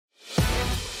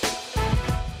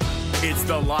It's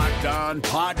the Locked On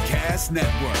Podcast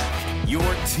Network, your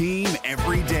team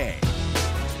every day.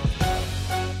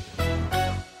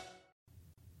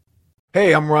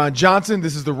 Hey, I'm Ron Johnson.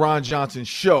 This is the Ron Johnson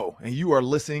Show, and you are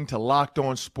listening to Locked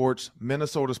On Sports,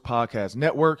 Minnesota's podcast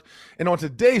network. And on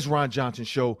today's Ron Johnson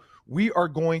Show, we are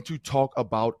going to talk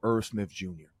about Irv Smith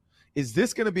Jr. Is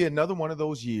this going to be another one of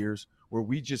those years where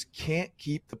we just can't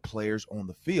keep the players on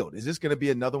the field? Is this going to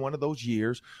be another one of those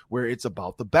years where it's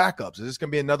about the backups? Is this going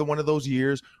to be another one of those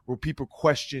years where people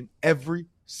question every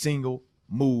single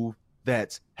move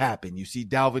that's happened? You see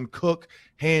Dalvin Cook,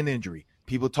 hand injury.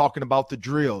 People talking about the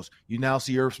drills. You now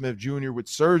see Irv Smith Jr. with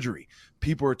surgery.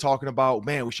 People are talking about,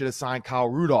 man, we should have signed Kyle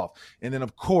Rudolph. And then,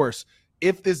 of course,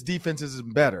 if this defense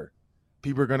isn't better,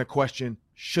 people are going to question,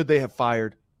 should they have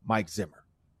fired Mike Zimmer?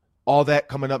 All that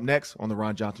coming up next on The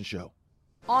Ron Johnson Show.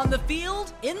 On the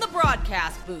field, in the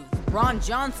broadcast booth, Ron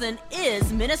Johnson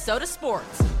is Minnesota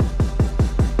sports.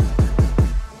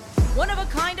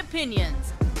 One-of-a-kind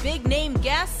opinions, big-name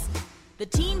guests, the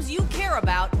teams you care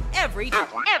about every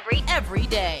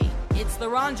day. It's the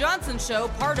Ron Johnson Show,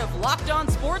 part of Locked On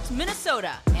Sports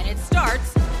Minnesota, and it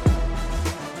starts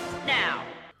now.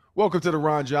 Welcome to the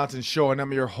Ron Johnson Show, and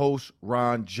I'm your host,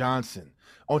 Ron Johnson.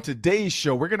 On today's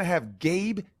show, we're going to have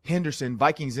Gabe Henderson,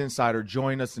 Vikings insider,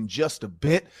 join us in just a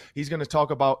bit. He's going to talk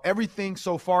about everything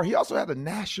so far. He also had a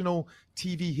national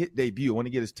TV hit debut. I want to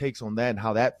get his takes on that and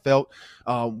how that felt.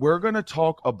 We're going to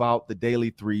talk about the Daily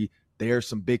Three. There's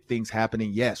some big things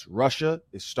happening. Yes, Russia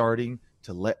is starting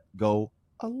to let go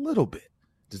a little bit.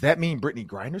 Does that mean Brittany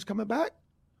Griner's coming back?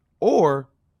 Or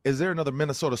is there another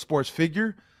Minnesota sports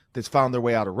figure that's found their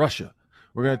way out of Russia?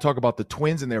 We're going to talk about the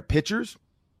Twins and their pitchers.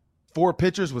 4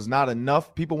 pitchers was not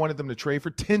enough. People wanted them to trade for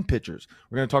 10 pitchers.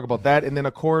 We're going to talk about that. And then,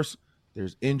 of course,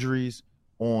 there's injuries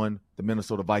on the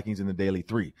Minnesota Vikings in the Daily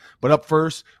Three. But up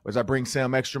first, as I bring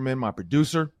Sam Eksterman, my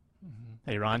producer.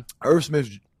 Hey, Ron. Irv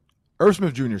Smith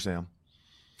Jr., Sam.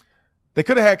 They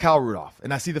could have had Kyle Rudolph,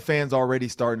 and I see the fans already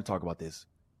starting to talk about this.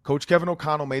 Coach Kevin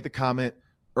O'Connell made the comment,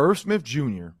 Irv Smith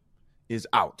Jr. is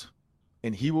out,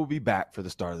 and he will be back for the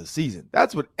start of the season.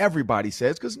 That's what everybody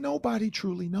says because nobody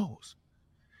truly knows.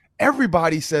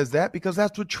 Everybody says that because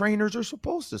that's what trainers are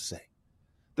supposed to say.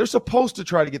 They're supposed to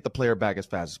try to get the player back as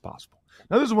fast as possible.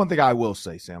 Now, this is one thing I will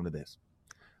say, Sam, to this.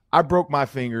 I broke my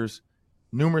fingers,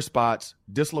 numerous spots,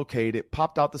 dislocated,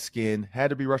 popped out the skin,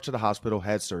 had to be rushed to the hospital,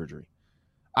 had surgery.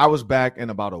 I was back in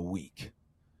about a week.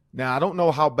 Now, I don't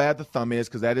know how bad the thumb is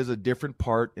because that is a different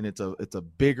part, and it's a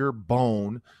bigger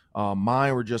bone.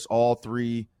 Mine were just all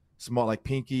 3 small, like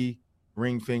pinky,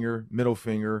 ring finger, middle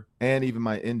finger, and even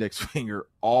my index finger,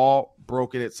 all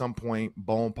broken at some point.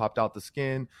 Bone popped out the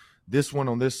skin. This one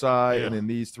on this side, and then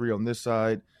these 3 on this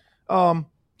side.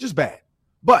 Just bad.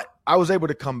 But I was able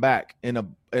to come back in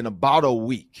about a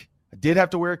week. I did have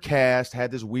to wear a cast, had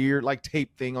this weird like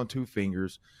tape thing on 2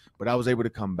 fingers, but I was able to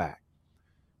come back.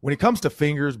 When it comes to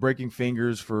fingers, breaking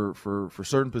fingers for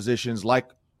certain positions like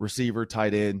receiver,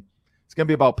 tight end, it's going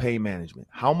to be about pain management.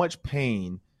 How much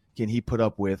pain can he put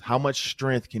up with? How much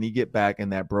strength can he get back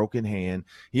in that broken hand?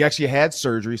 He actually had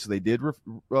surgery, so they did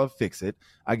fix it.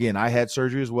 Again, I had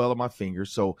surgery as well on my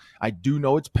fingers, so I do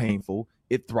know it's painful.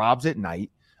 It throbs at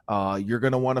night. You're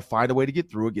going to want to find a way to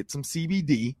get through it, get some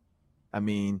CBD. I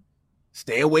mean,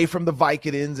 stay away from the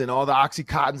Vicodins and all the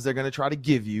Oxycontins they're going to try to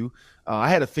give you. I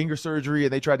had a finger surgery,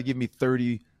 and they tried to give me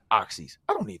 30 oxys.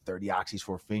 I don't need 30 oxys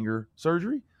for a finger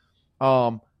surgery.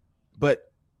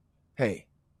 But, hey,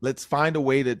 let's find a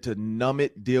way to numb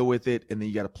it, deal with it, and then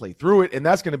you got to play through it. And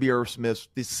that's going to be Irv Smith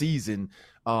this season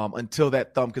until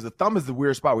that thumb, because the thumb is the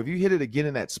weird spot. If you hit it again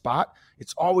in that spot,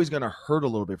 it's always going to hurt a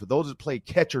little bit. For those that played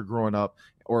catcher growing up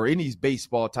or any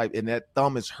baseball type, and that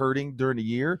thumb is hurting during the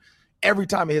year, every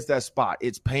time it hits that spot,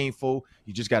 it's painful.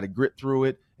 You just got to grit through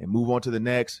it and move on to the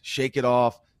next, shake it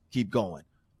off, keep going.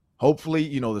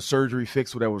 Hopefully, the surgery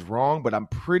fixed whatever was wrong, but I'm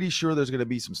pretty sure there's going to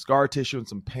be some scar tissue and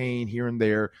some pain here and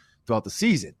there throughout the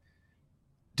season.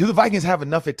 Do the Vikings have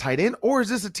enough at tight end, or is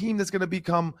this a team that's going to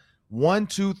become 1,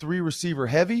 2, 3 receiver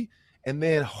heavy, and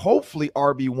then hopefully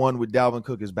RB1 with Dalvin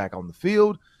Cook is back on the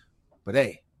field? But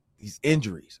hey, these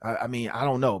injuries, I mean, I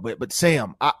don't know. But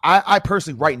Sam, I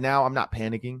personally right now I'm not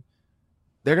panicking.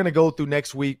 They're going to go through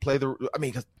next week,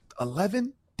 because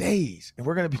 11 days, and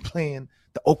we're going to be playing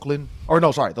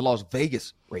the Las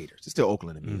Vegas Raiders. It's still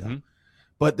Oakland to me, though.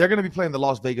 But they're going to be playing the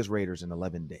Las Vegas Raiders in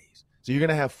 11 days. So you're going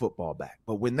to have football back.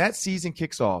 But when that season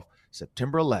kicks off,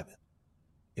 September 11th,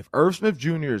 if Irv Smith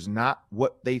Jr. is not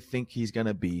what they think he's going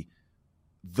to be,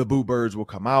 the boo birds will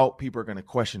come out. People are going to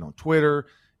question on Twitter.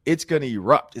 It's going to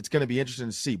erupt. It's going to be interesting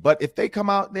to see. But if they come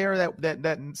out there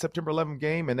that September 11th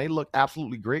game and they look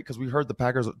absolutely great, because we heard the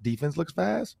Packers defense looks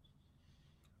fast,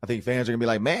 I think fans are going to be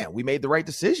like, man, we made the right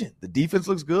decision. The defense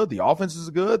looks good. The offense is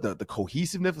good. The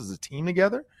cohesiveness as a team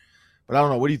together. But I don't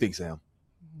know. What do you think, Sam?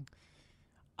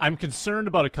 I'm concerned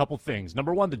about a couple things.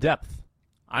 Number one, the depth.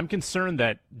 I'm concerned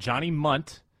that Johnny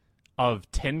Munt of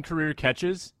 10 career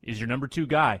catches is your number 2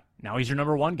 guy. Now he's your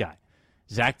number 1 guy.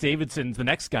 Zach Davidson's the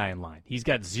next guy in line. He's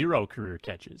got 0 career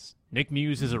catches. Nick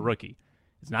Muse is a rookie.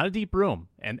 It's not a deep room,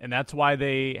 and that's why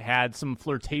they had some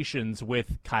flirtations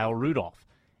with Kyle Rudolph.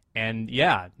 And,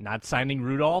 yeah, not signing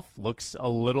Rudolph looks a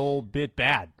little bit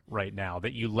bad right now,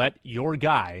 that you let your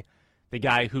guy, the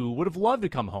guy who would have loved to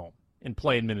come home and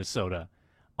play in Minnesota,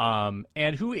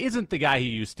 and who isn't the guy he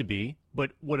used to be,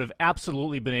 but would have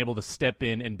absolutely been able to step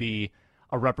in and be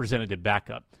a representative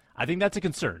backup. I think that's a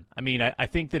concern. I mean, I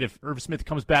think that if Irv Smith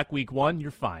comes back week 1,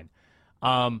 you're fine.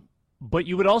 But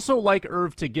you would also like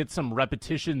Irv to get some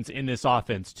repetitions in this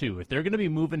offense, too. If they're going to be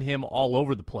moving him all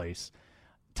over the place,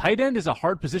 tight end is a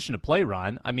hard position to play,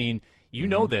 Ron. I mean, you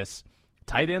know this.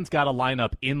 Tight end's got to line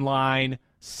up in line,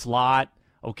 slot,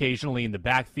 occasionally in the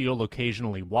backfield,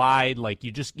 occasionally wide. Like,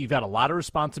 you've got a lot of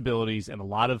responsibilities and a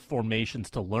lot of formations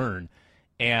to learn.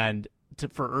 And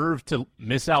for Irv to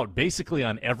miss out basically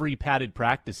on every padded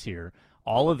practice here,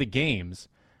 all of the games,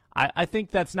 I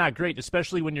think that's not great,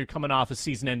 especially when you're coming off a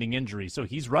season-ending injury. So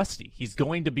he's rusty. He's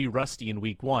going to be rusty in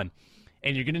week 1.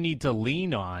 And you're going to need to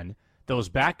lean on those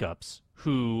backups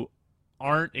who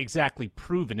aren't exactly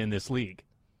proven in this league.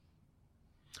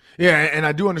 Yeah, and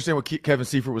I do understand what Kevin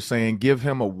Seifert was saying. Give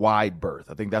him a wide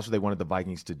berth. I think that's what they wanted the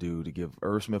Vikings to do, to give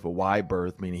Irv Smith a wide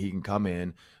berth, meaning he can come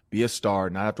in, be a star,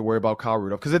 not have to worry about Kyle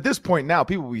Rudolph. Because at this point now,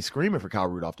 people will be screaming for Kyle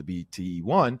Rudolph to be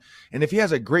TE1. And if he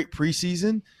has a great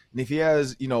preseason, and if he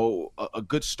has, a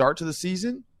good start to the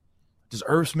season, does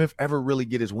Irv Smith ever really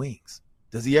get his wings?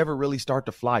 Does he ever really start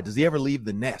to fly? Does he ever leave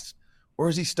the nest? Or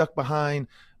is he stuck behind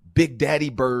Big Daddy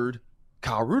Bird,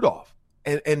 Kyle Rudolph?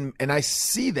 And I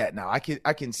see that now. I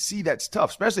can see that's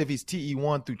tough, especially if he's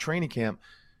TE1 through training camp.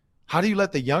 How do you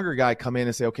let the younger guy come in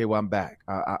and say, okay, well, I'm back.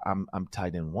 I'm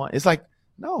tight end 1. It's like,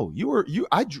 no,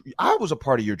 I was a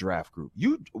part of your draft group.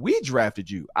 We drafted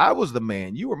you. I was the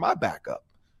man. You were my backup.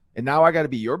 And now I got to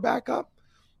be your backup.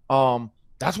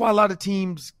 That's why a lot of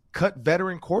teams cut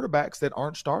veteran quarterbacks that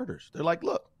aren't starters. They're like,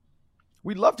 look,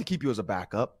 we'd love to keep you as a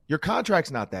backup. Your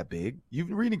contract's not that big. You've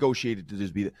renegotiated to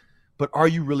just be that. But are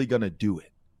you really going to do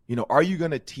it? Are you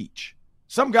going to teach?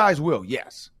 Some guys will,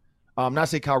 yes. Not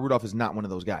say Kyle Rudolph is not one of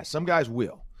those guys. Some guys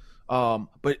will.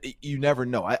 But you never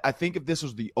know. I think if this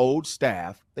was the old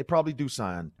staff, they probably do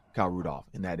sign Kyle Rudolph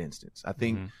in that instance. I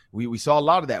think we saw a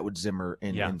lot of that with Zimmer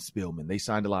and Spielman. They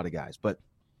signed a lot of guys. But,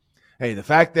 hey, the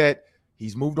fact that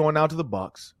he's moved on now to the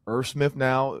Bucs, Irv Smith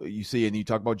now, you see, and you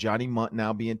talk about Johnny Munt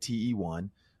now being TE1,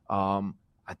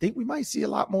 I think we might see a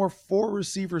lot more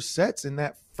 4-receiver sets in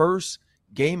that first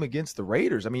game against the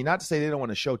Raiders. I mean, not to say they don't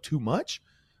want to show too much,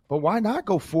 but why not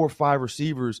go 4 or 5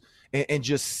 receivers and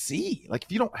just see? Like,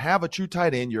 if you don't have a true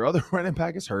tight end, your other running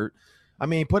back is hurt. I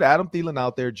mean, put Adam Thielen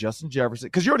out there, Justin Jefferson,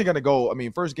 because you're only going to go,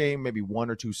 first game, maybe 1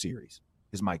 or 2 series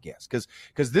is my guess.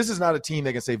 Because this is not a team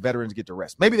that can say veterans get to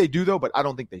rest. Maybe they do, though, but I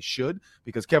don't think they should,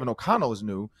 because Kevin O'Connell is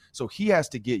new, so he has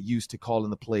to get used to calling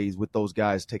the plays with those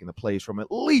guys taking the plays from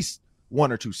at least 1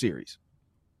 or 2 series.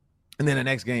 And then the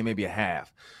next game, maybe a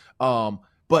half. Or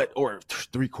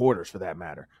 3 quarters for that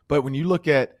matter. But when you look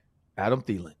at Adam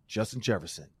Thielen, Justin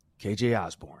Jefferson, KJ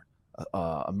Osborne,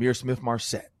 Amir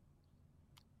Smith-Marset,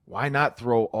 why not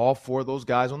throw all 4 of those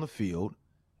guys on the field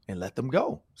and let them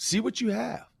go? See what you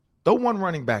have. Throw one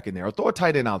running back in there or throw a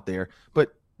tight end out there.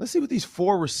 But let's see what these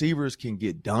 4 receivers can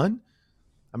get done.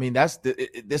 I mean,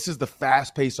 this is the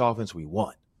fast-paced offense we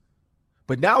want.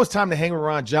 But now it's time to hang with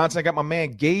Ron Johnson. I got my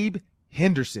man Gabe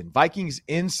Henderson, Vikings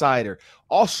insider,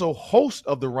 also host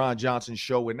of the Ron Johnson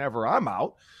Show whenever I'm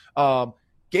out.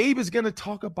 Gabe is going to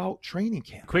talk about training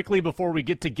camp. Quickly before we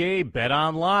get to Gabe, Bet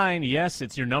Online. Yes,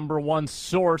 it's your number 1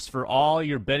 source for all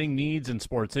your betting needs and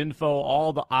sports info,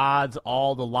 all the odds,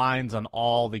 all the lines on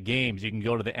all the games. You can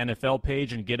go to the NFL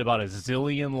page and get about a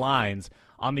zillion lines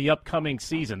on the upcoming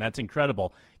season. That's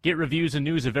incredible. Get reviews and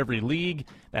news of every league.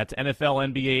 That's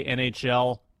NFL, NBA,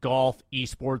 NHL, golf,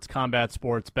 esports, combat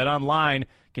sports. Bet Online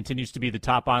continues to be the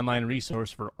top online resource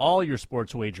for all your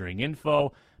sports wagering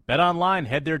info. Bet Online,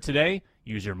 head there today.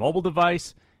 Use your mobile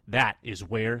device. That is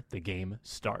where the game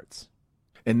starts.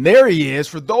 And there he is.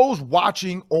 For those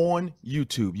watching on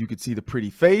YouTube, you can see the pretty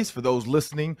face. For those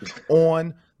listening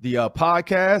on the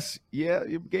podcast, yeah,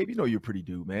 Gabe, you're a pretty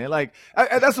dude, man. Like,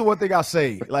 that's the one thing I'll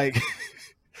say. Like,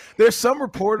 there's some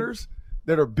reporters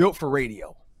that are built for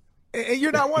radio. And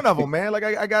you're not one of them, man. Like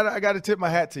I gotta tip my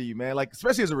hat to you, man. Like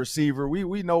especially as a receiver,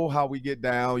 we know how we get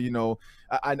down. You know,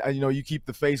 I you keep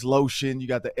the face lotion, you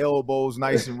got the elbows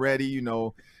nice and ready.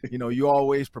 You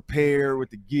always prepare with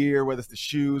the gear, whether it's the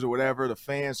shoes or whatever. The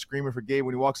fans screaming for Gabe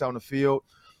when he walks out on the field.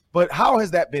 But how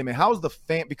has that been, man? How's the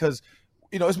fan? Because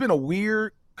it's been a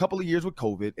weird couple of years with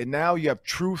COVID, and now you have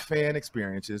true fan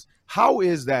experiences. How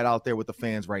is that out there with the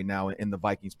fans right now and the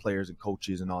Vikings players and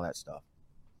coaches and all that stuff?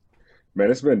 Man,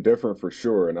 it's been different for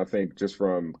sure. And I think just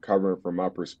from covering from my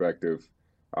perspective,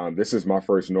 this is my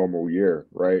first normal year,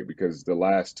 right? Because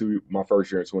my first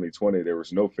year in 2020, there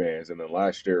was no fans. And then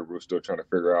last year, we were still trying to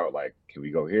figure out, like, can we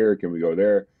go here? Can we go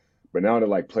there? But now that,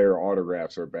 like, player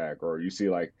autographs are back, or you see,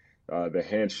 like, the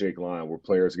handshake line where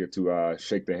players get to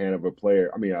shake the hand of a player.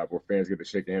 Where fans get to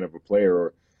shake the hand of a player,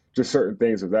 or just certain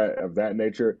things of that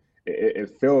nature.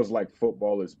 It feels like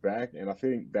football is back, and I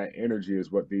think that energy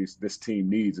is what this team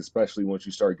needs, especially once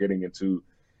you start getting into,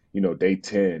 day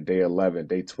 10, day 11,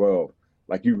 day 12.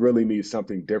 Like, you really need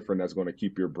something different that's going to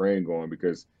keep your brain going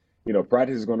because,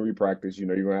 practice is going to be practice. You're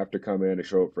going to have to come in and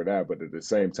show up for that. But at the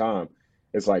same time,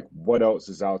 it's like, what else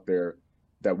is out there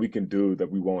that we can do that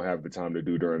we won't have the time to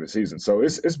do during the season? So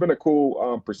it's been a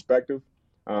cool perspective.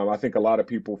 I think a lot of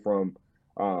people from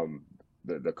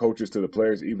the coaches to the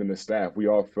players, even the staff, we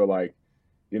all feel like,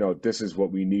 this is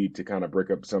what we need to kind of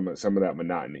break up some of that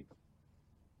monotony.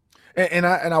 And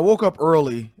I woke up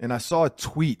early and I saw a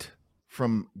tweet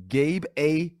from Gabe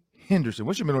A. Henderson.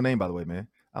 What's your middle name, by the way, man?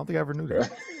 I don't think I ever knew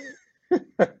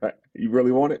that. You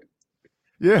really want it?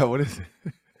 Yeah, what is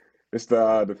it? It's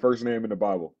the first name in the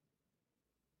Bible.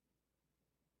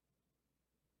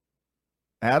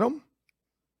 Adam?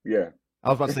 Yeah. I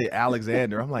was about to say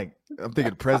Alexander. I'm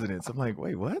thinking presidents. I'm like,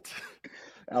 wait, what?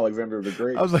 Alexander the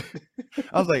Great. I was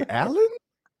like, Alan?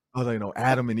 I was like, no,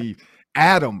 Adam and Eve.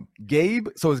 Adam, Gabe.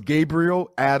 So it's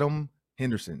Gabriel Adam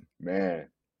Henderson. Man,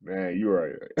 you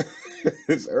are.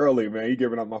 It's early, man. You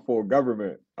giving up my full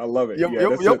government. I love it.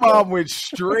 Your mom went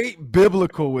straight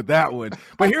biblical with that one.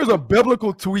 But here's a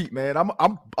biblical tweet, man.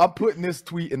 I'm putting this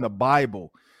tweet in the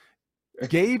Bible.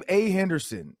 Gabe A.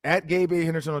 Henderson, at Gabe A.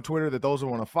 Henderson on Twitter, that those who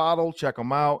want to follow, check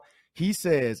him out. He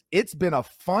says, it's been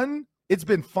fun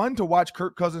to watch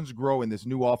Kirk Cousins grow in this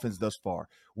new offense thus far.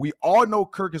 We all know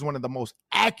Kirk is one of the most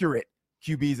accurate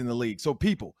QBs in the league. So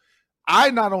people,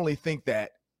 I not only think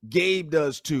that, Gabe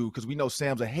does too, because we know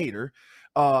Sam's a hater,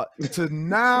 to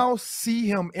now see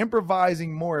him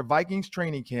improvising more at Vikings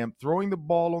training camp, throwing the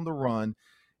ball on the run,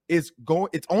 it's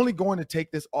only going to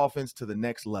take this offense to the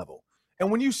next level. And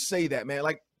when you say that, man,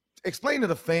 like, explain to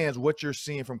the fans what you're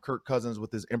seeing from Kirk Cousins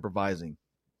with his improvising.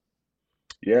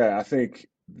 Yeah, I think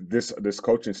this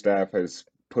coaching staff has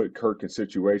put Kirk in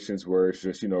situations where it's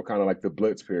just, kind of like the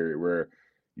blitz period where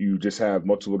you just have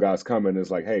multiple guys coming.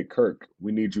 It's like, hey, Kirk,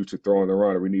 we need you to throw on the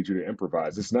run, or we need you to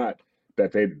improvise. It's not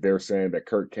that they're saying that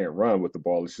Kirk can't run with the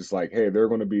ball. It's just like, hey, there are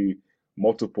going to be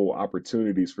multiple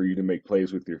opportunities for you to make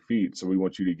plays with your feet. So we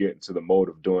want you to get into the mode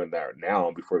of doing that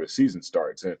now before the season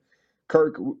starts. And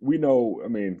Kirk, we know,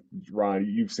 Ron,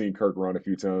 you've seen Kirk run a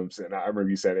few times, and I remember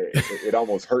you said it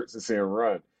almost hurts to see him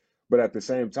run. But at the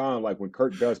same time, like, when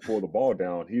Kirk does pull the ball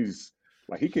down, he's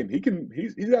got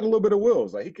a little bit of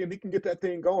wheels. Like, he can get that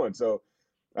thing going. So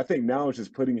I think now it's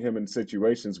just putting him in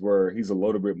situations where he's a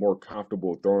little bit more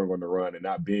comfortable throwing on the run and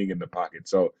not being in the pocket.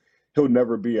 So he'll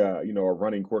never be a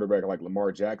running quarterback like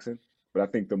Lamar Jackson. But I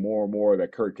think the more and more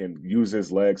that Kirk can use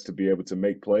his legs to be able to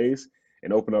make plays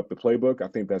and open up the playbook, I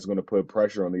think that's going to put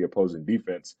pressure on the opposing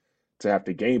defense to have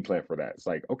to game plan for that. It's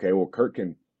like, okay, well, Kirk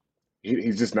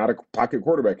he's just not a pocket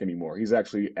quarterback anymore. He's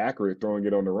actually accurate throwing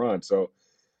it on the run. So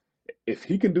if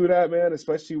he can do that, man,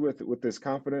 especially with this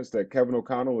confidence that Kevin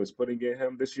O'Connell is putting in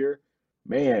him this year,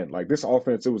 man, like, this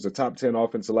offense, it was a top 10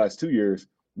 offense the last 2 years.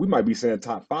 We might be saying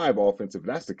top 5 offense if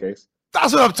that's the case.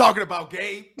 That's what I'm talking about,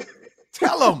 Gabe.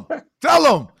 Tell them.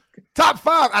 Top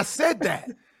 5. I said that.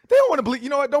 They don't want to believe. You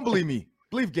know what? Don't believe me.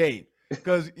 Believe Gabe.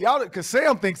 Because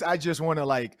Sam thinks I just want to,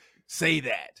 like, say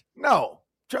that. No,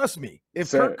 trust me.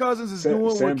 If Kirk Cousins is doing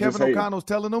what Kevin O'Connell's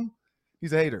telling him,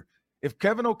 he's a hater. If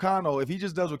he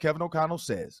just does what Kevin O'Connell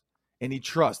says, and he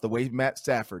trusts the way Matt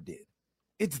Stafford did,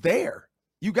 it's there.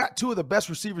 You got 2 of the best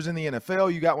receivers in the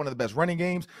NFL. You got one of the best running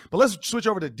games. But let's switch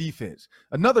over to defense.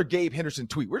 Another Gabe Henderson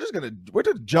tweet. We're just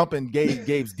jump in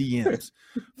Gabe's DMs.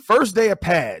 First day of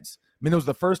pads. It was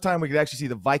the first time we could actually see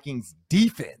the Vikings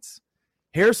defense.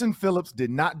 Harrison Phillips did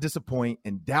not disappoint,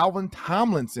 and Dalvin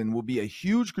Tomlinson will be a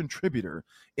huge contributor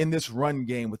in this run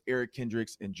game with Eric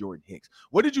Kendricks and Jordan Hicks.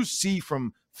 What did you see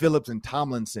from Phillips and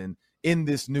Tomlinson in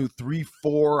this new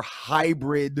 3-4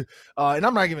 hybrid? And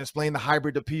I'm not even explaining the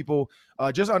hybrid to people.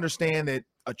 Just understand that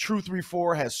a true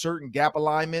 3-4 has certain gap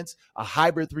alignments. A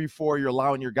hybrid 3-4, you're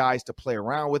allowing your guys to play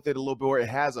around with it a little bit, where it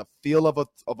has a feel of a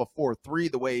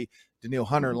 4-3, the way Daniil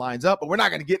Hunter lines up. But we're not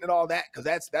going to get into all that because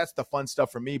that's the fun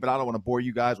stuff for me, but I don't want to bore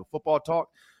you guys with football talk.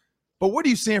 But what are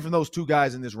you seeing from those two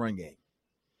guys in this run game?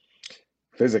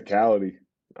 Physicality.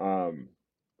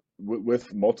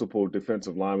 With multiple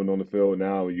defensive linemen on the field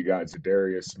now, you got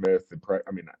Zadarius Smith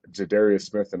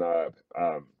and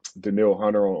Daniil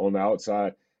Hunter on the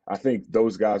outside. I think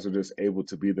those guys are just able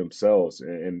to be themselves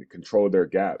and control their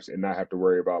gaps and not have to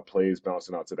worry about plays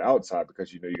bouncing out to the outside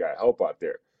because you got help out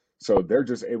there. So they're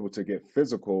just able to get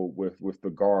physical with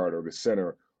the guard or the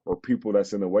center or people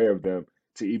that's in the way of them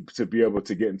to be able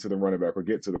to get into the running back or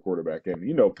get to the quarterback.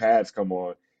 And pads come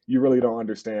on. You really don't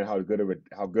understand how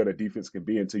good a defense can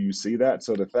be until you see that.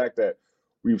 So the fact that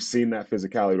we've seen that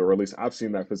physicality, or at least I've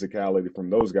seen that physicality from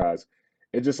those guys,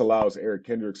 it just allows Eric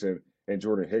Hendrickson and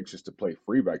Jordan Hicks just to play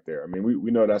free back there. I mean,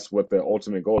 we know that's what the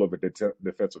ultimate goal of a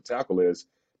defensive tackle is,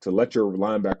 to let your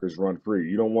linebackers run free.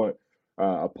 You don't want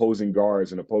opposing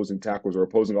guards and opposing tackles or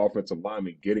opposing offensive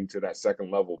linemen getting to that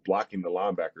second level, blocking the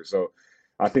linebacker. So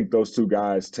I think those two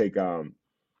guys take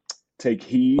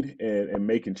heed and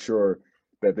making sure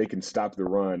that they can stop the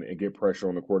run and get pressure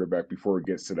on the quarterback before it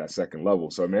gets to that second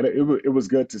level. So, man, it was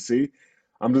good to see.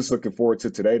 I'm just looking forward to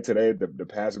today. Today, the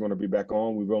pads are going to be back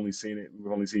on. We've only seen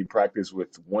practice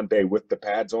with one day with the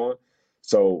pads on.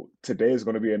 So today is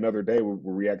going to be another day where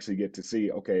we actually get to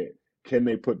see, okay, can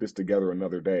they put this together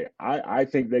another day? I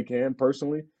think they can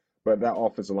personally, but that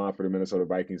offensive line for the Minnesota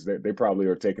Vikings, they probably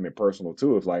are taking it personal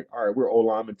too. It's like, all right, we're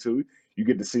O-linemen too. You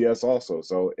get to see us also.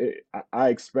 So I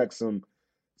expect some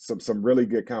really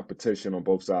good competition on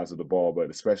both sides of the ball,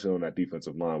 but especially on that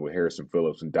defensive line with Harrison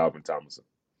Phillips and Dalvin Tomlinson.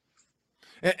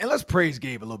 And let's praise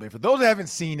Gabe a little bit. For those that haven't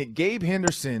seen it, Gabe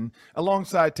Henderson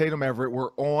alongside Tatum Everett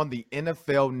were on the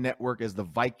NFL Network as the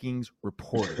Vikings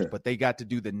reporters, but they got to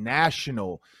do the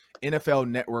national NFL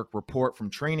Network report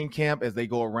from training camp as they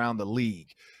go around the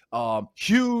league.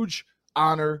 Huge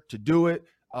honor to do it.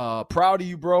 Proud of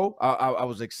you, bro. I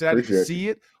was excited to see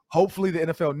it. Hopefully the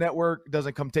NFL Network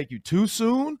doesn't come take you too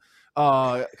soon,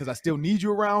 because I still need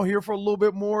you around here for a little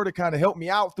bit more to kind of help me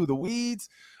out through the weeds.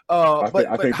 But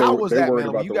how was that,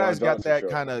 man? When you guys got that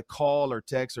kind of call or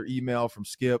text or email from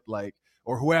Skip,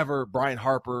 or whoever, Brian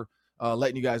Harper,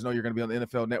 letting you guys know you're going to be on the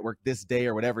NFL Network this day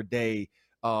or whatever day.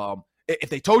 If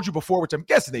they told you before, which I'm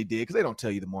guessing they did because they don't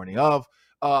tell you the morning of,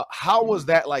 how was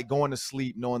that like going to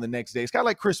sleep knowing the next day? It's kind of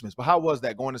like Christmas, but how was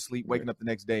that going to sleep, waking up the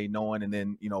next day knowing, and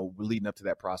then, leading up to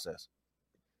that process?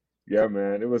 Yeah,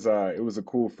 man, it was a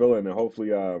cool feeling, and hopefully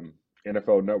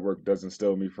NFL Network doesn't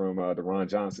steal me from the Ron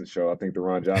Johnson show. I think the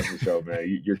Ron Johnson show,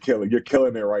 man, you're killing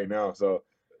it right now. So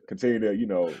continue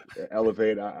to,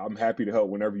 elevate. I'm happy to help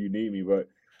whenever you need me, but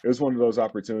it was one of those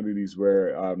opportunities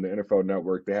where the NFL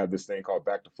Network, they have this thing called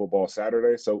Back to Football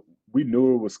Saturday. So we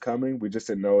knew it was coming. We just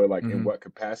didn't know it in what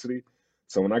capacity.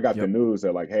 So when I got the news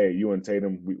that hey, you and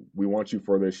Tatum, we want you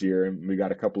for this year, and we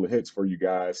got a couple of hits for you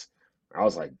guys, I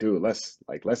was like, dude, let's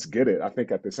get it. I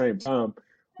think at the same time,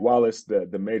 while it's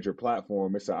the major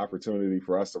platform, it's an opportunity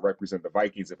for us to represent the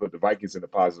Vikings and put the Vikings in a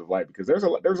positive light, because there's a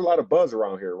lot of buzz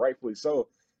around here, rightfully so,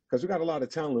 because we got a lot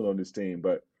of talent on this team.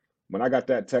 But when I got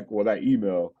that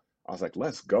email, I was like,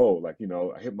 let's go. I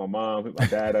hit my mom, hit my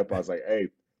dad up. I was like, hey,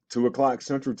 2:00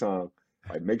 Central Time.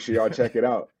 Make sure y'all check it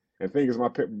out. And the thing is,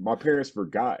 my parents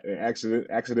forgot and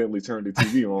accidentally turned the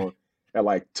TV on at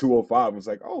 2:05. I was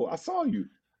like, oh, I saw you.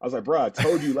 I was like, bro, I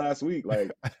told you last week.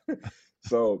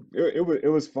 So it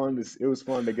was fun. It was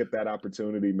fun to get that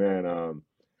opportunity, man.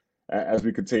 As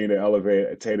we continue to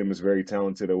elevate, Tatum is very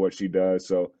talented at what she does.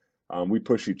 So we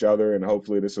push each other, and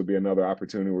hopefully this will be another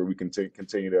opportunity where we can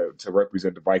continue to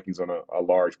represent the Vikings on a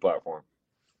large platform.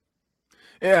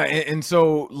 Yeah, and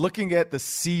so looking at the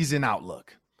season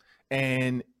outlook,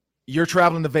 and you're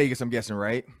traveling to Vegas, I'm guessing,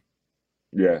 right?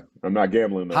 Yeah, I'm not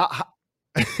gambling though.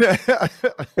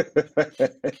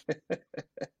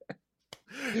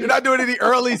 You're not doing any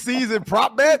early season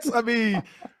prop bets? I mean,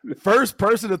 first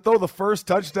person to throw the first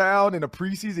touchdown in a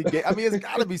preseason game. I mean, it's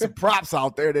got to be some props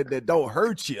out there that don't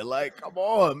hurt you. Come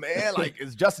on, man.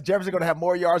 Is Justin Jefferson going to have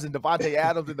more yards than Devontae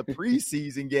Adams in the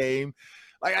preseason game?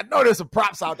 I know there's some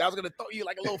props out there. I was going to throw you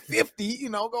a little 50,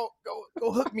 go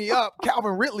hook me up,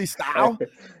 Calvin Ridley style.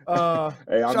 Shout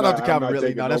out to Calvin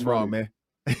Ridley. No, that's wrong, man.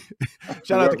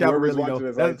 Shout out to Calvin Ridley.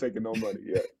 I ain't taking no money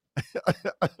yet.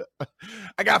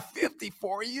 I got 50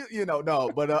 for you,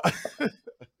 no, but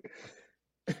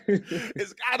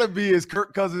It's got to be is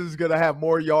Kirk Cousins is going to have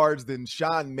more yards than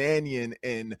Sean Mannion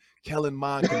and Kellen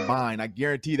Mond combined. I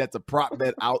guarantee that's a prop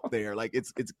bet out there. Like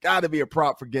it's got to be a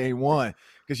prop for game one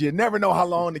because you never know how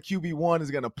long the QB1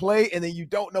 is going to play, and then you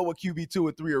don't know what QB2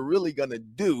 or 3 are really going to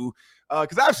do.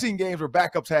 Because I've seen games where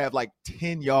backups have like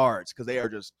 10 yards because they are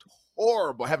just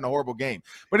horrible, having a horrible game.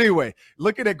 But anyway,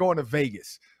 looking at going to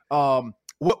Vegas.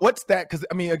 What's that? Because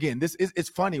I mean, again, it's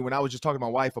funny when I was just talking to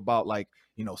my wife about like,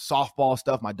 softball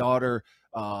stuff. My daughter,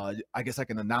 I guess I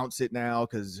can announce it now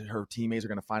because her teammates are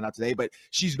going to find out today, but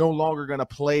she's no longer going to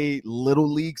play little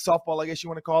league softball, I guess you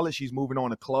want to call it. She's moving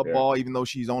on to club ball, even though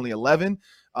she's only 11. It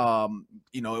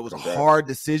was a hard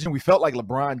decision. We felt like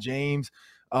LeBron James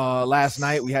last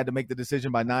night. We had to make the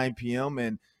decision by 9 p.m.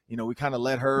 and we kind of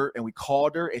let her and we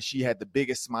called her and she had the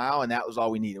biggest smile and that was all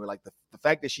we needed. We're like the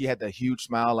fact that she had that huge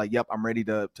smile, like, yep, I'm ready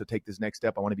to take this next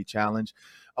step. I want to be challenged.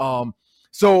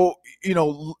 So,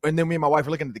 and then me and my wife are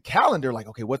looking at the calendar, like,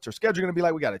 okay, what's her schedule going to be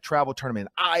like? We got a travel tournament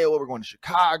in Iowa. We're going to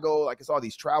Chicago. Like it's all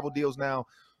these travel deals now.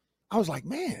 I was like,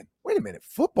 man, wait a minute.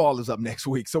 Football is up next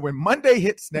week. So when Monday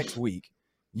hits next week,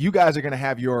 you guys are going to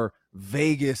have your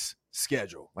Vegas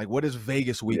schedule. Like what does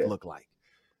Vegas week look like?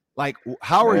 Like,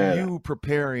 how are you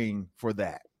preparing for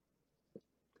that?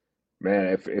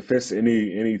 Man, if it's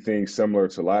anything similar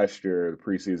to last year, the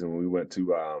preseason when we went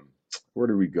to where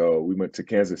did we go? We went to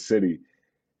Kansas City.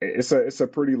 It's a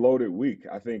pretty loaded week.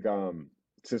 I think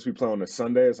since we play on a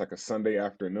Sunday, it's like a Sunday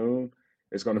afternoon.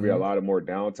 It's going to be a lot of more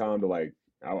downtime to like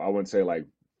I wouldn't say like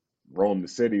roam the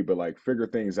city, but like figure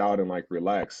things out and like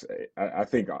relax. I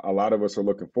think a lot of us are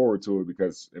looking forward to it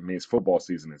because it means football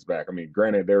season is back. I mean,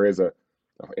 granted, there is a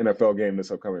NFL game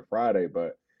this upcoming Friday,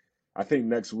 but I think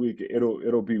next week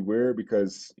it'll be weird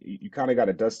because you kind of got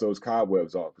to dust those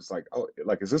cobwebs off. It's like, oh,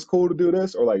 like is this cool to do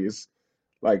this, or like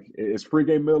it's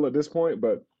pregame meal at this point?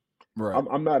 But right.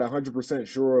 I'm not 100%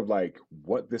 sure of like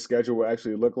what the schedule will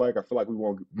actually look like. I feel like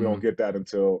we don't get that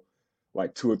until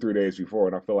like 2 or 3 days before,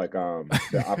 and I feel like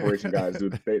the operation guys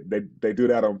they do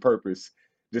that on purpose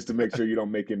just to make sure you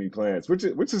don't make any plans, which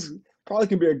is probably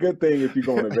can be a good thing if you're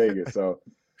going to Vegas. So.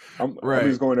 I'm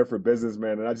just going there for business,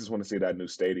 man, and I just want to see that new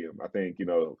stadium. I think,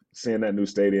 seeing that new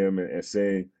stadium and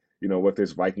seeing, what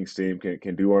this Vikings team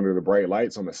can do under the bright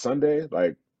lights on a Sunday,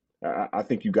 like I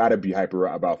think you got to be hyper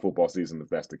about football season if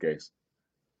that's the case.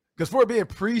 Because for it being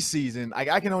preseason,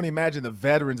 I can only imagine the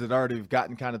veterans that already have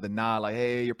gotten kind of the nod, like,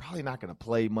 hey, you're probably not going to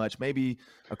play much. Maybe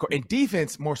in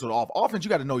defense, more so offense, you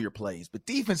got to know your plays. But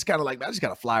defense kind of like, I just got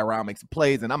to fly around, make some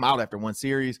plays, and I'm out after one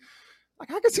series.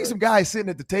 Like I can see some guys sitting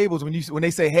at the tables when they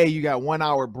say, hey, you got 1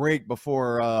 hour break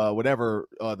before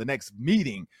the next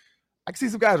meeting. I can see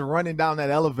some guys running down that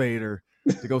elevator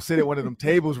to go sit at one of them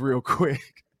tables real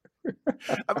quick.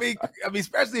 I mean,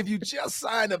 especially if you just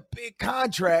signed a big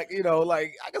contract,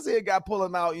 like I can see a guy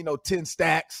pulling out, 10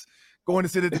 stacks, going to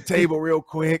sit at the table real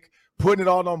quick, putting it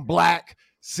all on black,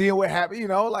 seeing what happens,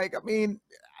 like, I mean,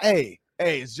 hey,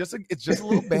 it's just a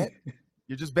little bet.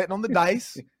 You're just betting on the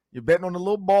dice. You're betting on the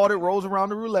little ball that rolls around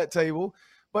the roulette table.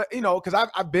 But, because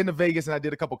I've been to Vegas and I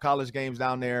did a couple college games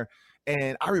down there.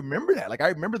 And I remember that. Like, I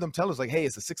remember them telling us, like, hey,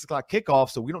 it's a 6 o'clock kickoff,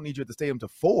 so we don't need you at the stadium till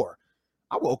 4.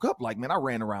 I woke up like, man, I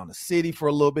ran around the city for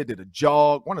a little bit, did a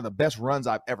jog. One of the best runs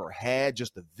I've ever had,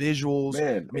 just the visuals.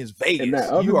 Man, I mean, it's Vegas.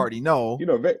 You already know.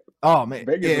 Oh, man.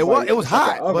 Vegas it was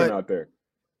hot. But out there.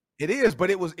 It is, but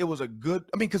it was a good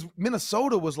 – I mean, because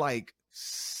Minnesota was like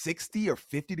 60 or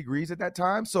 50 degrees at that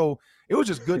time. So it was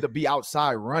just good to be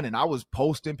outside running. I was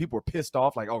posting. People were pissed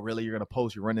off like, oh, really? You're going to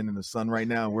post? You're running in the sun right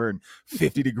now and we're in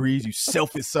 50 degrees, you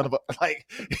selfish son of a –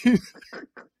 like –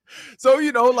 so,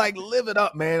 like live it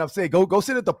up, man. I'm saying go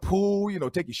sit at the pool,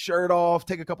 take your shirt off,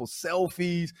 take a couple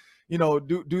selfies, do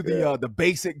the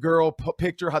basic girl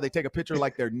picture, how they take a picture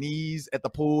like their knees at the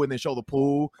pool and then show the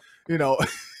pool, You know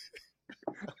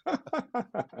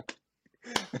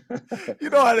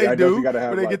how they do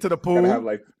when they get to the pool. Have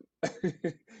like,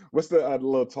 what's the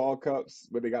little tall cups,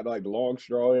 but they got like the long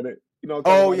straw in it.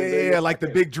 Oh yeah, like the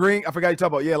big drink. I forgot you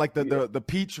talking about. Yeah, like the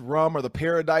peach rum or the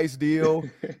paradise deal.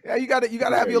 Yeah, you gotta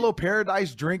have your little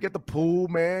paradise drink at the pool,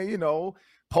 man.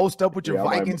 Post up with your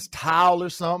Vikings towel or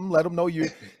something. Let them know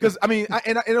you. Because I mean,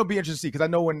 it'll be interesting because I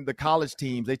know when the college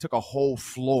teams they took a whole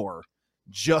floor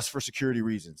just for security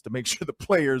reasons to make sure the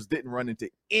players didn't run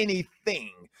into anybody.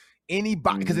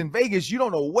 Because in Vegas, you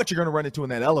don't know what you're going to run into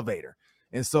in that elevator.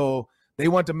 And so they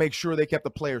want to make sure they kept the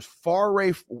players far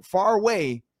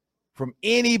away from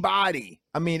anybody.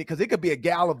 I mean, because it could be a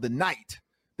gal of the night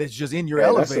that's just in your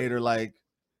elevator. Like,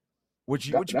 What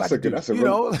you That's about to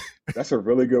do? that's a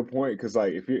really good point because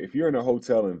like if you're in a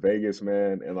hotel in Vegas,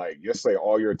 man, and like just say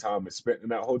all your time is spent in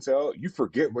that hotel, you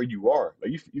forget where you are.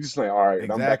 Like you just like, all right, I'm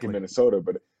back in Exactly. Minnesota,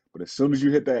 but as soon as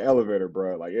you hit that elevator,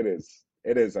 bro, like it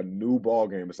is a new ball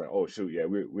game. It's like, oh shoot, yeah,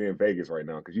 we're in Vegas right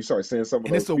now because you start seeing some of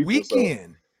And it's those a people. So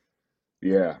weekend.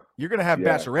 yeah, You're going to have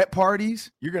yeah, bachelorette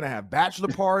parties. You're going to have bachelor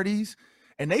parties.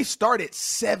 And they start at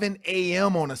 7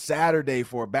 a.m. on a Saturday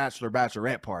for a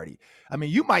bachelorette party. I mean,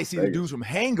 you might see the Vegas. dudes from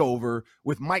Hangover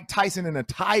with Mike Tyson and a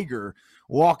tiger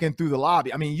walking through the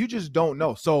lobby. I mean, you just don't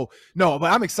know. So, no,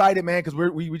 but I'm excited, man, because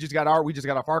we just got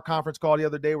off our conference call the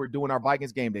other day. We're doing our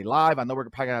Vikings game day live. I know we're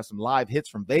probably going to have some live hits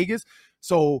from Vegas.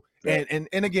 So, Yeah.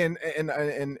 and again, and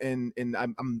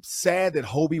I'm sad that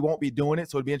Hobie won't be doing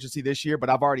it. So it'd be interesting this year, but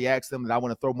I've already asked them that I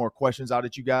want to throw more questions out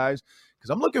at you guys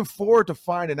because I'm looking forward to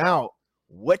finding out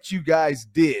what you guys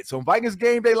did. So Vikings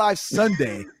game day live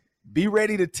Sunday, be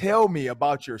ready to tell me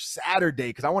about your Saturday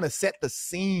because I want to set the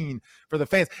scene for the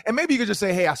fans. And maybe you could just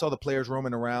say, hey, I saw the players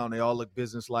roaming around. They all look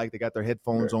business-like. They got their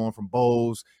headphones on from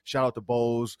Bose. Shout out to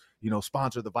Bose,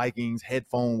 sponsor the Vikings,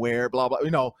 headphone wear, blah, blah. We're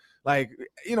going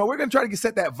to try to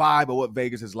set that vibe of what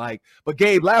Vegas is like. But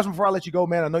Gabe, last one before I let you go,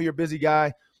 man. I know you're a busy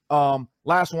guy.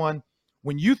 Last one.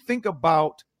 When you think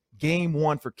about Game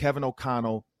 1 for Kevin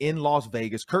O'Connell in Las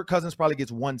Vegas, Kirk Cousins probably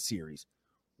gets one series.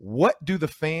 What do the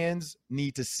fans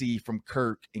need to see from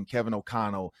Kirk and Kevin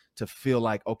O'Connell to feel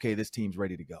like, okay, this team's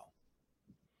ready to go?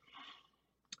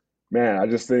 Man, I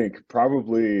just think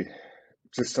probably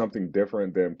just something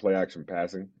different than play action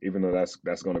passing, even though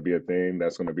that's going to be a thing.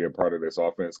 That's going to be a part of this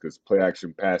offense because play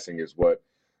action passing is what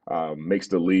makes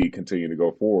the league continue to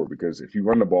go forward. Because if you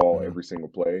run the ball every single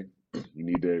play, you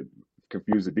need to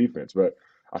confuse the defense. But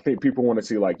I think people want to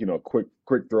see like,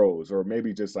 quick throws or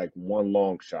maybe just like one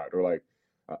long shot or like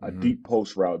a deep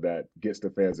post route that gets the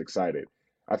fans excited.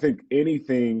 I think any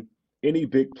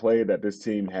big play that this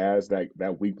team has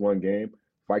that week 1 game,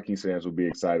 Vikings fans will be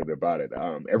excited about it.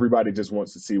 Everybody just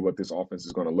wants to see what this offense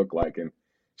is going to look like. And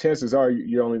chances are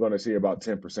you're only going to see about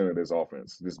 10% of this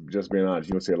offense. Just being honest,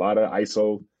 you're going to see a lot of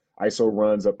ISO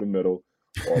runs up the middle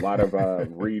or a lot of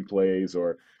read plays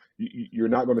or you're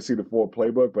not going to see the full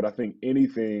playbook, but I think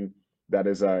anything that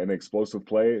is an explosive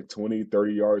play, 20,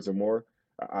 30 yards or more,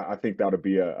 I think that would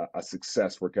be a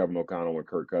success for Kevin O'Connell and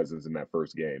Kirk Cousins in that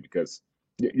first game because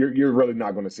you're really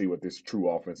not going to see what this true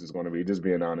offense is going to be, just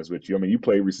being honest with you. I mean, you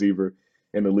play receiver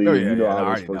in the league,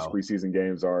 how those first preseason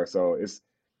games are. So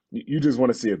you just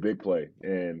want to see a big play,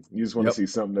 and you just want to see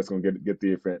something that's going to get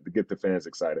the fans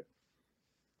excited.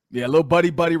 Yeah, a little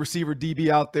buddy receiver DB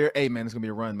out there. Hey, man, it's gonna be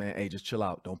a run, man. Hey, just chill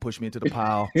out. Don't push me into the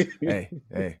pile. hey,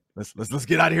 let's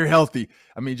get out of here healthy.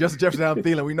 I mean, Justin Jefferson, I'm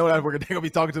feeling. We know that they're gonna be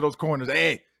talking to those corners.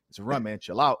 Hey, it's a run, man.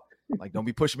 Chill out. Like, don't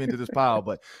be pushing me into this pile.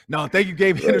 But no, thank you,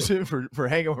 Gabe Henderson, for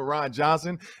hanging with Ron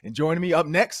Johnson and joining me. Up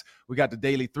next, we got the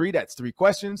Daily 3. That's 3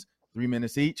 questions, 3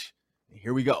 minutes each.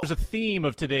 Here we go. There's a theme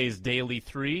of today's Daily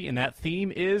 3, and that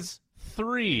theme is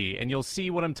 3, and you'll see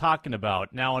what I'm talking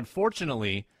about. Now,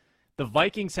 unfortunately, the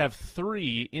Vikings have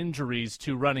 3 injuries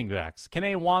to running backs.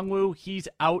 Kene Nwangwu, he's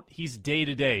out. He's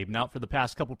day-to-day, been out for the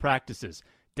past couple practices.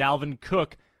 Dalvin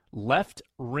Cook, left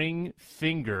ring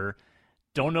finger.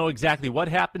 Don't know exactly what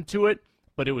happened to it,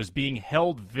 but it was being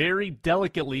held very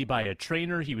delicately by a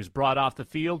trainer. He was brought off the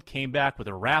field, came back with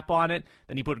a wrap on it.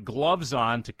 Then he put gloves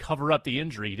on to cover up the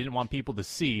injury. He didn't want people to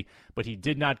see, but he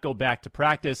did not go back to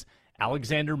practice.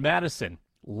 Alexander Madison,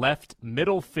 left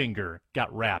middle finger,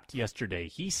 got wrapped yesterday.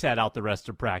 He sat out the rest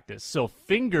of practice. So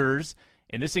fingers,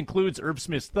 and this includes Irv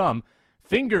Smith's thumb,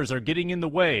 fingers are getting in the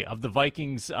way of the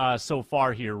Vikings so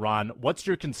far here, Ron. What's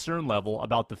your concern level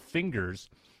about the fingers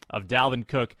of Dalvin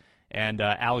Cook and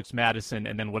Alex Madison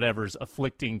and then whatever's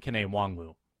afflicting Kene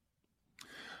Nwangwu?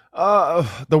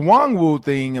 The Nwangwu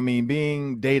thing, I mean,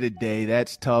 being day-to-day,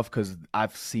 that's tough because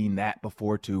I've seen that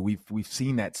before too. We've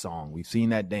seen that song. We've seen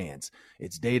that dance.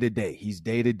 It's day-to-day. He's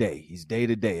day-to-day. He's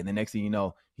day-to-day. And the next thing you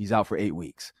know, he's out for 8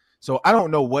 weeks. So I don't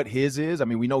know what his is. I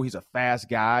mean, we know he's a fast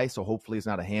guy, so hopefully it's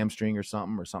not a hamstring or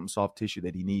something soft tissue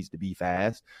that he needs to be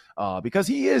fast because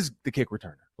he is the kick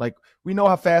returner. Like, we know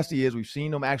how fast he is. We've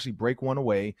seen him actually break one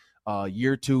away.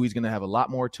 Year 2, he's going to have a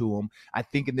lot more to him. I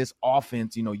think in this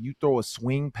offense, you throw a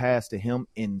swing pass to him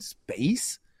in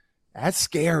space, that's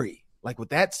scary. Like, with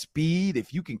that speed,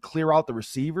 if you can clear out the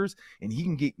receivers and he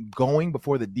can get going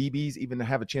before the DBs even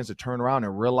have a chance to turn around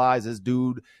and realize this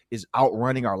dude is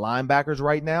outrunning our linebackers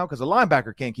right now, because a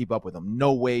linebacker can't keep up with him.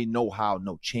 No way, no how,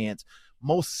 no chance.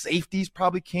 Most safeties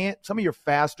probably can't. Some of your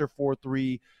faster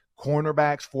 4-3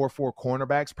 cornerbacks, 4-4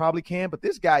 cornerbacks probably can, but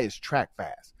this guy is track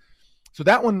fast. So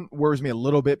that one worries me a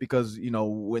little bit because,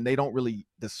 when they don't really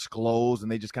disclose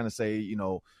and they just kind of say,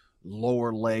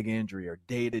 lower leg injury or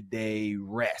day-to-day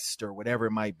rest or whatever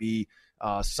it might be.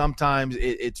 Sometimes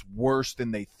it's worse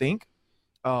than they think.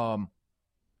 The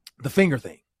finger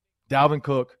thing, Dalvin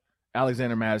Cook,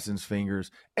 Alexander Madison's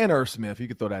fingers, and Irv Smith, you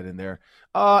could throw that in there.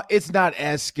 It's not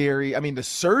as scary. I mean, the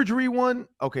surgery one,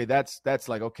 okay, that's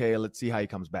like, okay, let's see how he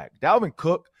comes back. Dalvin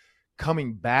Cook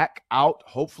coming back out,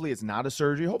 hopefully it's not a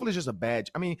surgery. Hopefully it's just a badge.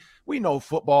 I mean, we know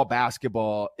football,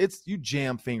 basketball, you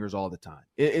jam fingers all the time.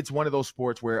 It's one of those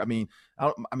sports where, I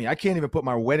can't even put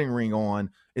my wedding ring on.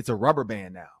 It's a rubber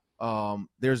band now.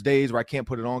 There's days where I can't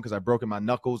put it on because I've broken my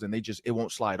knuckles and it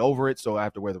won't slide over it. So I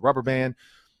have to wear the rubber band.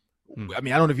 I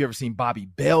mean, I don't know if you've ever seen Bobby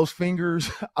Bell's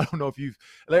fingers. I don't know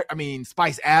if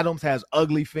Spice Adams has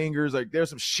ugly fingers. Like there's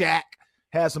some Shaq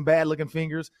has some bad looking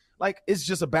fingers. Like it's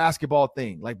just a basketball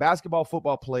thing. Like basketball,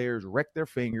 football players wreck their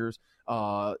fingers.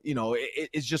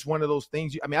 It's just one of those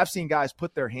things. I've seen guys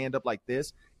put their hand up like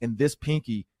this and this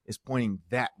pinky is pointing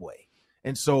that way.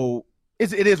 And so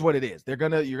it is what it is. You're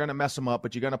going to mess them up,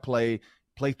 but you're going to play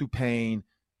through pain.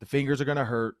 The fingers are going to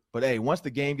hurt. But, hey, once the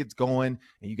game gets going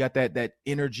and you got that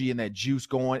energy and that juice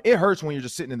going, it hurts when you're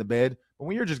just sitting in the bed. But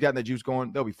when you're just getting that juice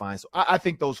going, they'll be fine. So I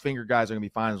think those finger guys are going to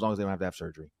be fine as long as they don't have to have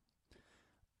surgery.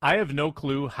 I have no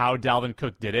clue how Dalvin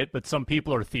Cook did it, but some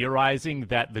people are theorizing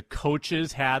that the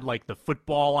coaches had, like, the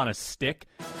football on a stick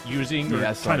trying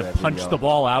to punch the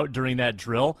ball out during that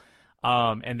drill,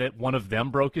 and that one of them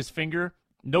broke his finger.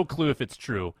 No clue if it's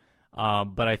true.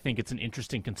 But I think it's an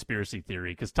interesting conspiracy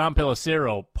theory because Tom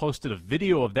Pelissero posted a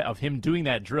video of him doing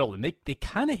that drill, and they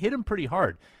kind of hit him pretty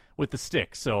hard with the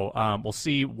stick. So we'll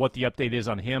see what the update is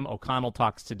on him. O'Connell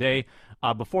talks today.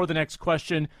 Before the next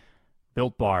question,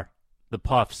 Built Bar, the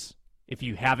Puffs. If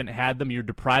you haven't had them, you're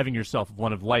depriving yourself of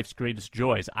one of life's greatest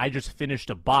joys. I just finished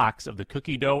a box of the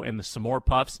cookie dough and the s'more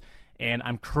puffs, and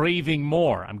I'm craving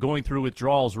more. I'm going through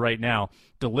withdrawals right now.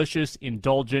 Delicious,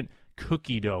 indulgent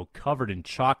cookie dough covered in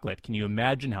chocolate. Can you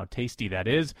imagine how tasty that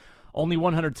is? Only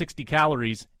 160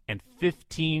 calories and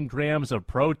 15 grams of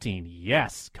protein.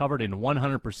 Yes, covered in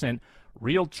 100%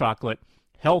 real chocolate,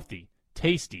 healthy,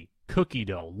 tasty cookie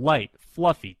dough, light,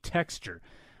 fluffy texture.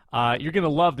 You're going to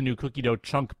love the new cookie dough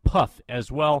chunk puff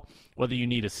as well, whether you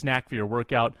need a snack for your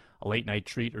workout, a late night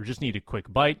treat, or just need a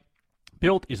quick bite.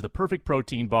 Built is the perfect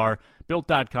protein bar.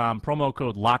 Built.com, promo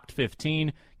code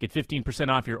LOCKED15. Get 15%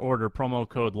 off your order, promo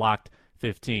code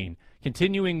LOCKED15.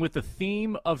 Continuing with the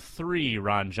theme of three,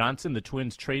 Ron Johnson, the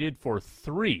Twins traded for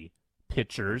three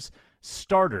pitchers.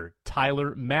 Starter,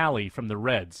 Tyler Mahle from the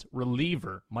Reds.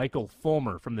 Reliever, Michael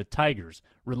Fulmer from the Tigers.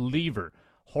 Reliever,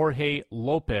 Jorge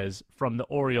Lopez from the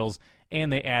Orioles.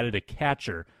 And they added a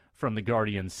catcher from the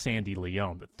Guardians, Sandy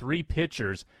Leon. The three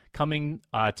pitchers coming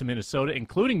to Minnesota,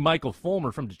 including Michael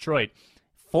Fulmer from Detroit.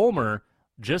 Fulmer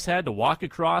just had to walk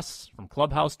across from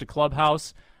clubhouse to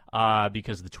clubhouse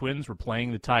because the Twins were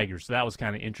playing the Tigers. So that was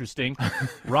kind of interesting.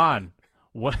 Ron,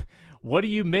 what do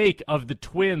you make of the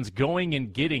Twins going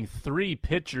and getting three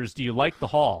pitchers? Do you like the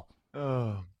haul?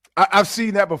 I've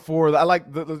seen that before. I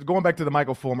like going back to the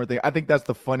Michael Fulmer thing. I think that's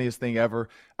the funniest thing ever.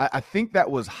 I think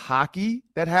that was hockey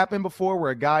that happened before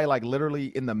where a guy like literally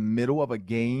in the middle of a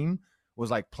game was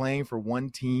like playing for one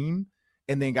team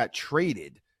and then got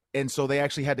traded. And so they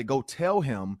actually had to go tell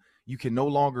him, you can no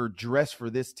longer dress for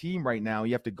this team right now.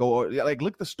 You have to go, like,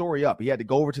 look the story up. He had to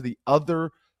go over to the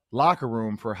other locker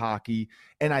room for hockey.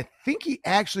 And I think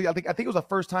I think it was the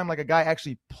first time like a guy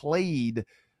actually played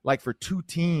like for two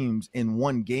teams in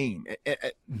one game.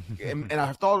 And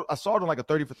I saw it on like a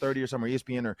 30 for 30 or something, or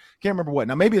ESPN, or can't remember what.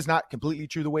 Now, maybe it's not completely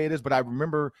true the way it is, but I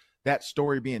remember that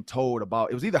story being told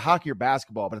about, it was either hockey or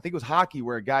basketball, but I think it was hockey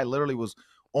where a guy literally was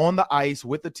on the ice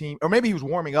with the team, or maybe he was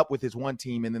warming up with his one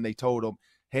team, and then they told him,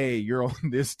 hey, you're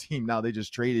on this team now. They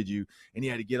just traded you, and he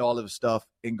had to get all of his stuff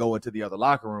and go into the other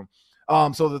locker room.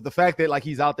 So the fact that like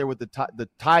he's out there with the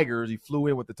Tigers, he flew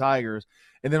in with the Tigers,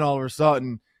 and then all of a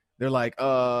sudden they're like,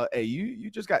 hey,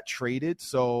 you just got traded,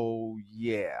 so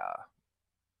yeah.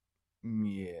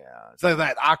 It's like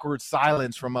that awkward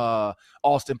silence from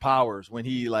Austin Powers when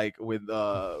he like with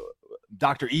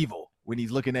Dr. Evil when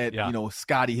he's looking at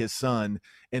Scotty, his son,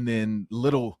 and then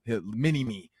little mini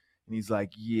me, and he's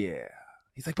like, yeah.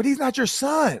 He's like, but he's not your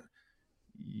son.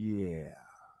 Yeah.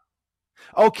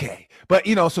 Okay. But,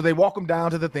 so they walk him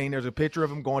down to the thing. There's a picture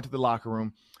of him going to the locker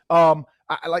room. I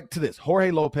like to this.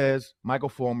 Jorge Lopez, Michael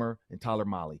Fulmer, and Tyler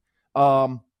Mahle.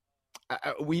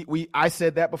 I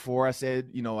said that before. I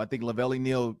said, I think Lavelli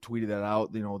Neal tweeted that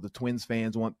out. The Twins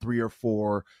fans want 3 or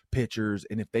 4 pitchers,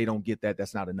 and if they don't get that,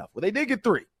 that's not enough. Well, they did get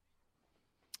 3.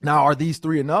 Now, are these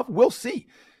 3 enough? We'll see.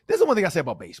 This is one thing I say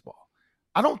about baseball.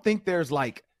 I don't think there's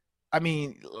like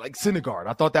Syndergaard.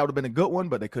 I thought that would have been a good one,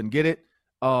 but they couldn't get it.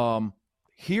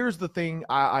 here's the thing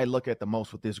I look at the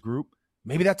most with this group.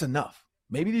 Maybe that's enough.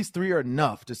 Maybe these 3 are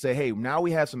enough to say, hey, now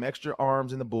we have some extra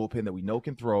arms in the bullpen that we know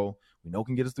can throw. We know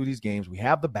can get us through these games. We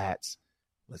have the bats.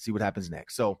 Let's see what happens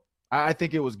next. So I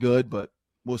think it was good, but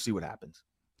we'll see what happens.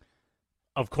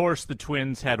 Of course, the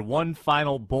Twins had one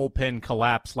final bullpen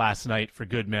collapse last night for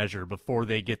good measure before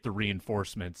they get the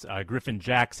reinforcements. Griffin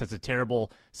Jax has a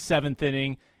terrible 7th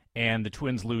inning, and the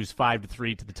Twins lose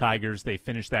 5-3 to the Tigers. They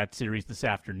finish that series this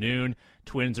afternoon.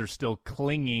 Twins are still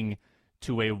clinging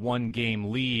to a 1-game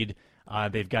lead.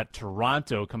 They've got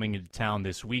Toronto coming into town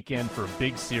this weekend for a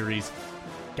big series.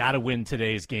 Got to win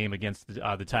today's game against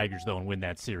the Tigers, though, and win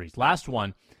that series. Last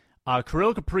one,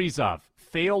 Kirill Kaprizov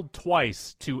failed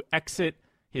twice to exit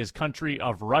his country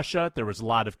of Russia. There was a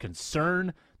lot of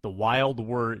concern. The Wild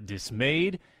were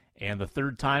dismayed, and the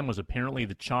third time was apparently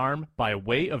the charm. By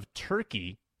way of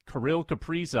Turkey, Kirill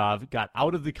Kaprizov got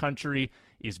out of the country,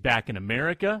 is back in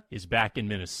America, is back in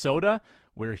Minnesota,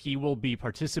 where he will be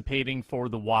participating for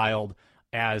the Wild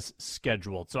as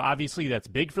scheduled. So obviously that's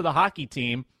big for the hockey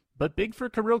team, but big for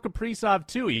Kirill Kaprizov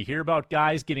too. You hear about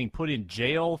guys getting put in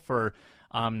jail for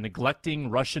neglecting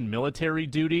Russian military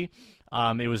duty.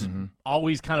 It was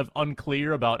always kind of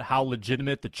unclear about how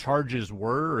legitimate the charges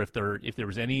were, or if there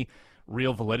was any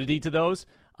real validity to those.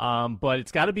 But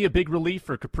it's got to be a big relief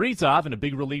for Kaprizov and a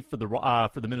big relief for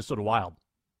the Minnesota Wild.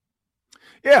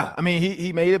 Yeah, I mean,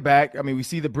 he made it back. I mean, we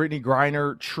see the Brittany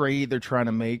Griner trade they're trying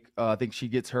to make. I think she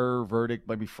gets her verdict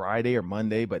maybe Friday or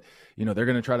Monday, but, they're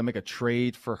going to try to make a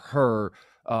trade for her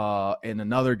and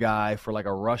another guy for like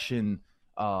a Russian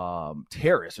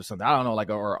terrorist or something. I don't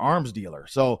know, or arms dealer.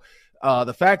 So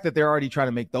the fact that they're already trying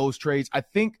to make those trades, I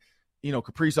think,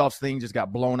 Kaprizov's thing just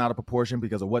got blown out of proportion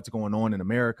because of what's going on in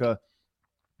America.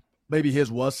 Maybe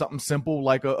his was something simple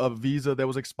like a visa that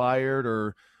was expired,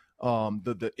 or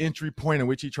the entry point in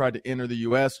which he tried to enter the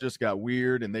U.S. just got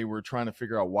weird, and they were trying to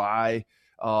figure out why.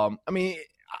 I mean,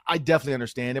 I definitely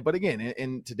understand it. But again,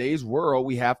 in today's world,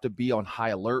 we have to be on high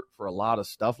alert for a lot of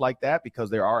stuff like that because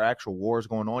there are actual wars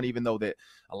going on, even though that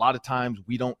a lot of times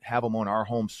we don't have them on our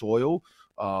home soil.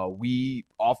 We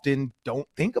often don't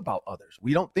think about others.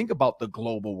 We don't think about the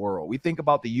global world. We think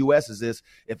about the U.S. as this,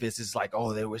 if it's just like,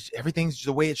 oh, everything's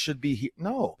the way it should be here.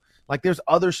 No, like there's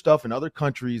other stuff in other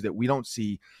countries that we don't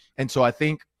see. And so I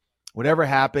think whatever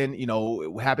happened,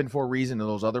 it happened for a reason in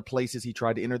those other places he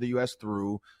tried to enter the U.S.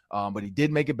 through, but he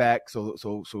did make it back. So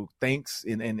thanks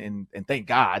and thank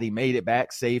God he made it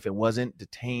back safe and wasn't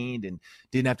detained and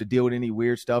didn't have to deal with any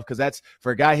weird stuff. Because that's,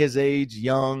 for a guy his age,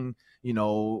 young,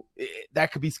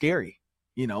 that could be scary.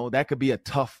 That could be a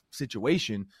tough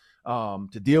situation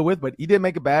to deal with. But he did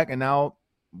make it back, and now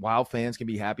Wild fans can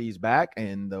be happy he's back,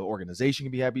 and the organization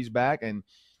can be happy he's back, and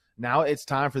now it's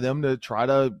time for them to try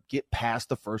to get past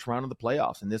the first round of the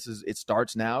playoffs. And it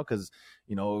starts now because,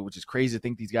 which is crazy to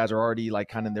think these guys are already like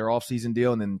kind of in their off-season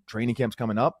deal, and then training camp's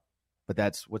coming up. But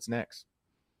that's what's next.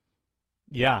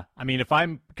 Yeah. I mean, if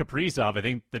I'm Kaprizov, I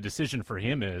think the decision for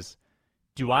him is,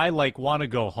 do I want to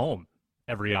go home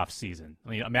every offseason? I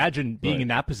mean, imagine being in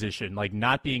that position, like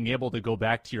not being able to go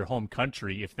back to your home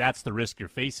country if that's the risk you're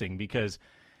facing. Because,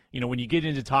 when you get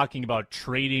into talking about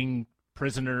trading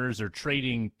prisoners or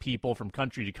trading people from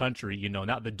country to country,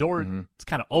 now the door is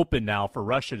kind of open now for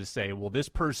Russia to say, well, this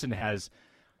person has,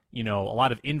 a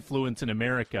lot of influence in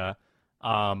America.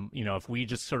 If we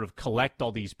just sort of collect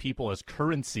all these people as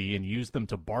currency and use them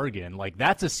to bargain,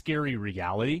 that's a scary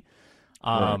reality.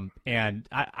 And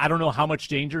I don't know how much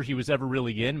danger he was ever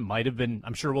really in. Might have been,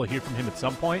 I'm sure we'll hear from him at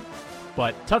some point,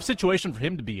 but tough situation for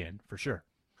him to be in, for sure.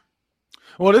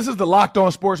 Well, this is the Locked On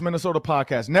Sports Minnesota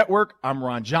Podcast Network. I'm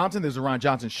Ron Johnson. This is the Ron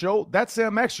Johnson Show. That's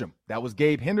Sam Ekstrom. That was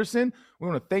Gabe Henderson. We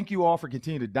want to thank you all for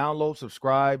continuing to download,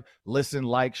 subscribe, listen,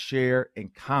 like, share,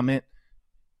 and comment.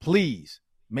 Please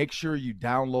make sure you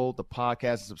download the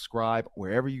podcast and subscribe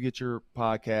wherever you get your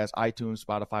podcast, iTunes,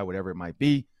 Spotify, whatever it might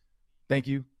be. Thank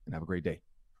you, and have a great day.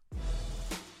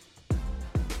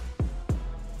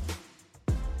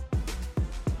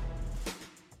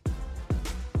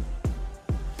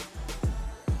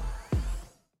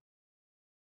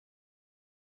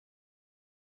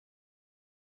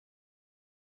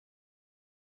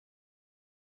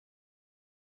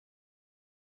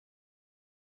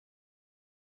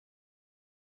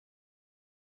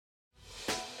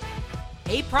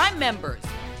 Hey, Prime members,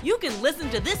 you can listen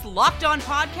to this Locked On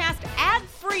podcast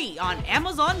ad-free on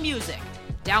Amazon Music.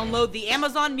 Download the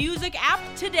Amazon Music app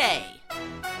today.